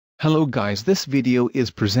Hello guys, this video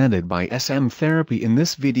is presented by SM Therapy. In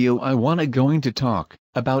this video I wanna going to talk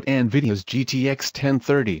about Nvidia's GTX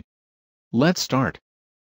 1030. Let's start.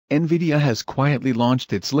 Nvidia has quietly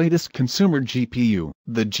launched its latest consumer GPU,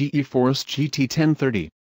 the GeForce GT-1030.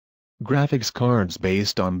 Graphics cards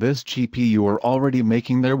based on this GPU are already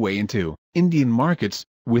making their way into Indian markets,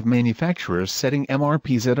 with manufacturers setting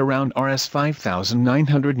MRPs at around Rs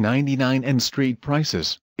 5,999 and street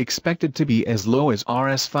prices expected to be as low as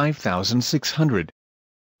Rs 5,600.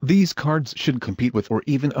 These cards should compete with or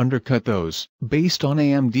even undercut those based on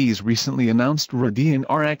AMD's recently announced Radeon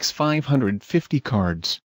RX 550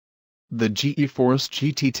 cards. The GeForce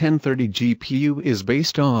GT-1030 GPU is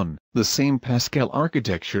based on the same Pascal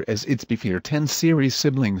architecture as its beefier 10 series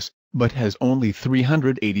siblings, but has only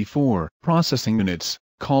 384 processing units,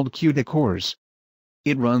 called CUDA cores.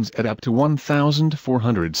 It runs at up to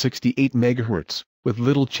 1468 MHz, with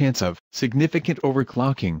little chance of significant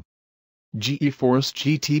overclocking. GeForce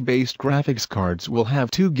GT-based graphics cards will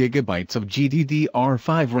have 2 GB of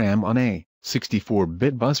GDDR5 RAM on a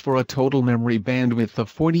 64-bit bus for a total memory bandwidth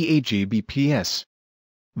of 48 Gbps.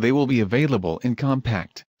 They will be available in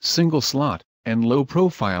compact, single-slot, and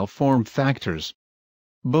low-profile form factors.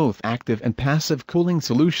 Both active and passive cooling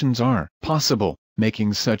solutions are possible,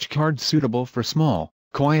 making such cards suitable for small,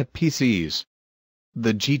 quiet PCs.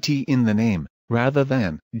 The GT in the name, rather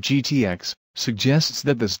than GTX, suggests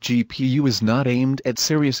that this GPU is not aimed at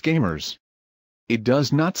serious gamers. It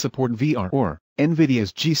does not support VR or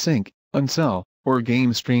Nvidia's G-Sync, Uncell, or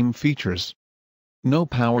Game Stream features. No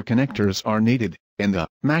power connectors are needed, and the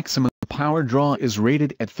maximum power draw is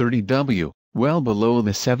rated at 30W, well below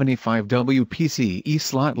the 75W PCIe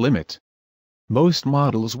slot limit. Most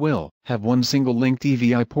models will have one single link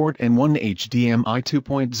DVI port and one HDMI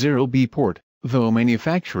 2.0B port, though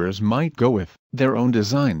manufacturers might go with their own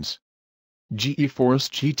designs. GeForce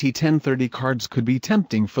GT-1030 cards could be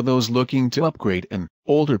tempting for those looking to upgrade an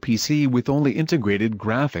older PC with only integrated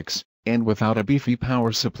graphics, and without a beefy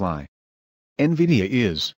power supply. Nvidia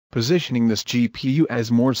is positioning this GPU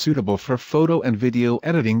as more suitable for photo and video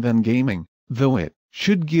editing than gaming, though it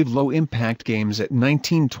should give low-impact games at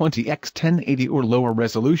 1920x1080 or lower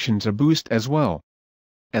resolutions a boost as well.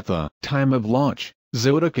 At the time of launch,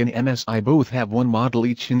 Zotac and MSI both have one model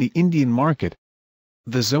each in the Indian market.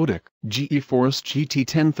 The Zotac GeForce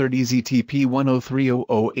GT-1030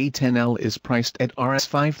 ZTP10300810L is priced at Rs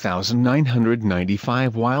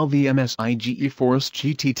 5,995, while the MSI GeForce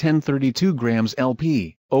GT-1030 2 grams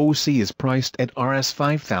LP OC is priced at Rs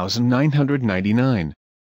 5,999.